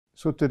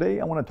So today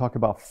I want to talk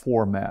about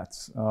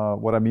formats.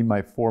 What I mean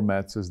by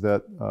formats is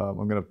that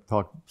I'm going to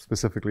talk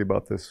specifically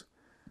about this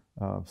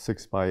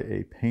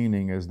 6x8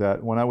 painting, is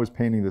that when I was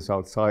painting this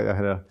outside, I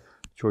had a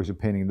choice of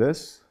painting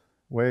this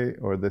way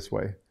or this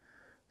way.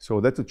 So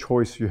that's a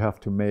choice you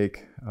have to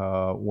make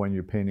when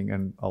you're painting,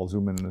 and I'll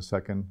zoom in a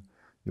second.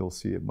 You'll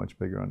see it much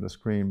bigger on the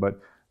screen, but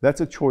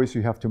that's a choice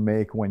you have to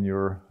make when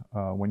you're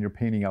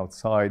painting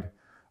outside.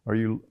 Are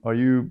you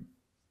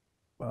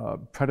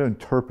try to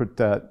interpret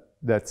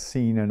that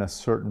scene in a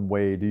certain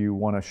way? Do you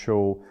want to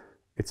show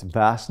its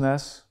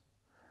vastness,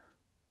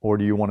 or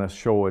do you want to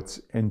show its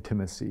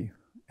intimacy?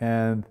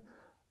 And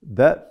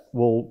that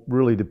will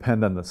really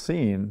depend on the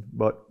scene,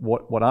 but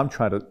what I'm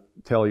trying to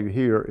tell you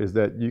here is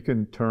that you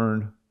can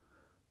turn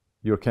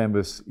your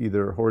canvas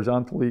either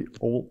horizontally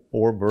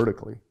or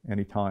vertically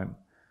anytime.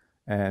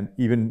 And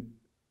even,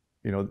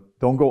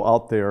 don't go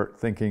out there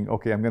thinking,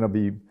 okay, I'm going to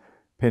be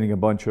painting a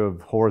bunch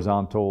of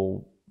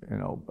horizontal,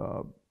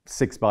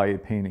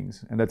 6x8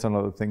 paintings. And that's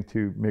another thing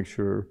to make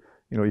sure,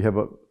 you have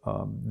a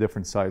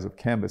different size of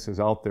canvases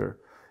out there.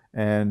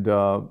 And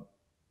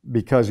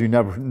because you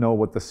never know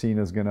what the scene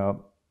is going to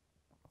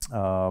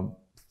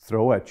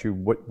throw at you,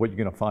 what you're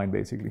going to find,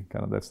 basically.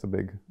 Kind of that's the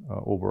big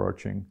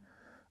overarching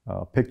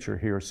picture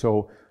here.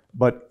 So,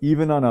 but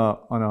even on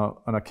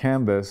a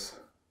canvas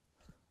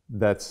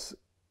that's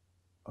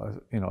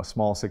a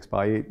small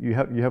 6x8,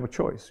 you have a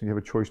choice. You have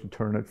a choice to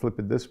turn it, flip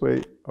it this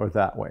way or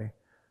that way.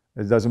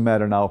 It doesn't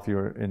matter now if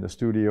you're in the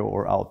studio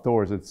or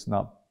outdoors. It's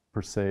not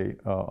per se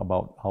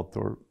about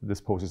outdoor.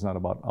 This post is not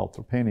about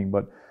outdoor painting,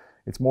 but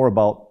it's more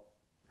about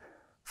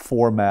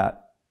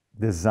format,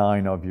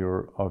 design of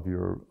your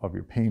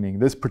painting.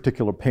 This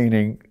particular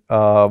painting,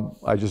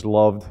 I just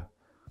loved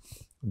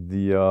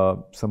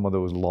some of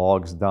those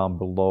logs down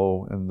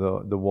below, and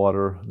the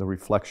water, the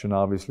reflection,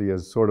 obviously,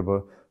 as sort of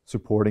a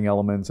supporting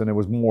elements, and it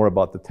was more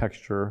about the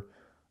texture.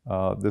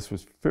 This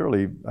was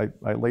fairly,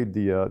 I laid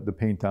the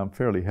paint down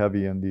fairly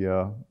heavy on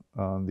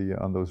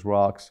those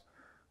rocks,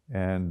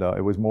 and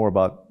it was more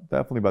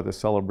definitely about the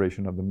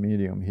celebration of the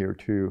medium here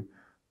too.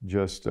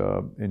 Just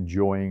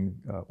enjoying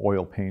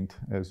oil paint,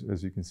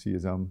 as you can see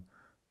as I'm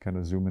kind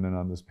of zooming in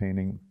on this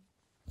painting.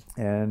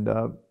 And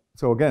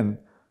so again,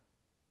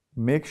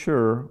 make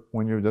sure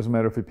when doesn't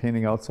matter if you're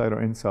painting outside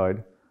or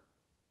inside,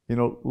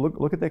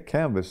 look at that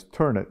canvas,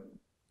 turn it,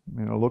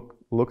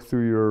 look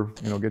through your,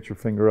 get your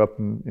finger up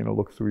and,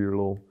 look through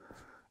your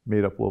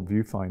made up little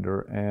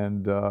viewfinder,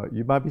 and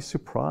you might be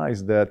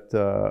surprised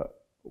that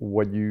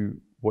what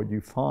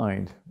you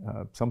find.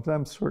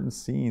 Sometimes certain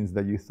scenes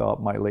that you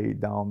thought might lay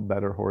down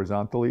better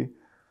horizontally,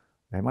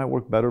 they might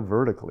work better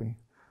vertically.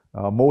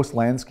 Most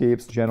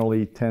landscapes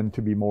generally tend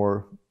to be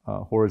more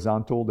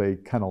horizontal. They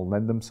kind of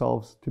lend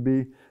themselves to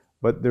be,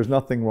 but there's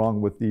nothing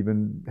wrong with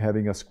even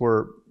having a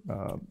square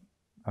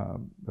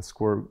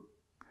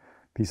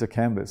piece of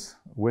canvas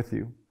with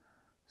you.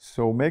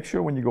 So make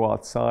sure when you go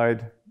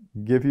outside,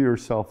 give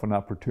yourself an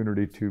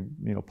opportunity to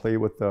play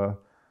with the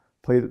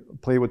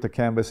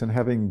canvas, and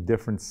having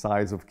different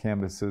size of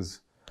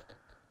canvases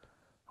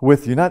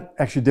with you. Not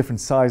actually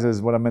different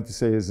sizes. What I meant to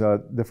say is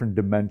different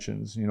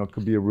dimensions. It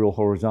could be a real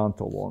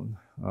horizontal one,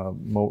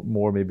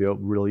 more maybe a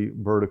really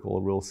vertical,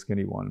 a real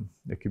skinny one.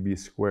 It could be a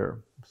square.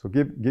 So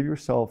give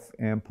yourself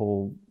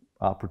ample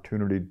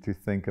opportunity to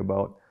think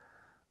about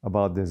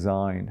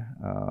design,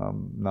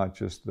 not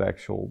just the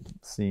actual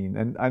scene.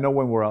 And I know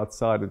when we're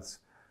outside,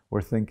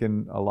 we're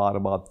thinking a lot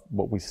about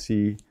what we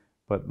see,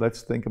 but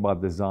let's think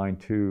about design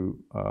too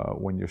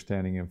when you're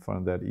standing in front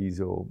of that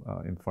easel,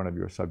 in front of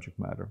your subject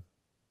matter.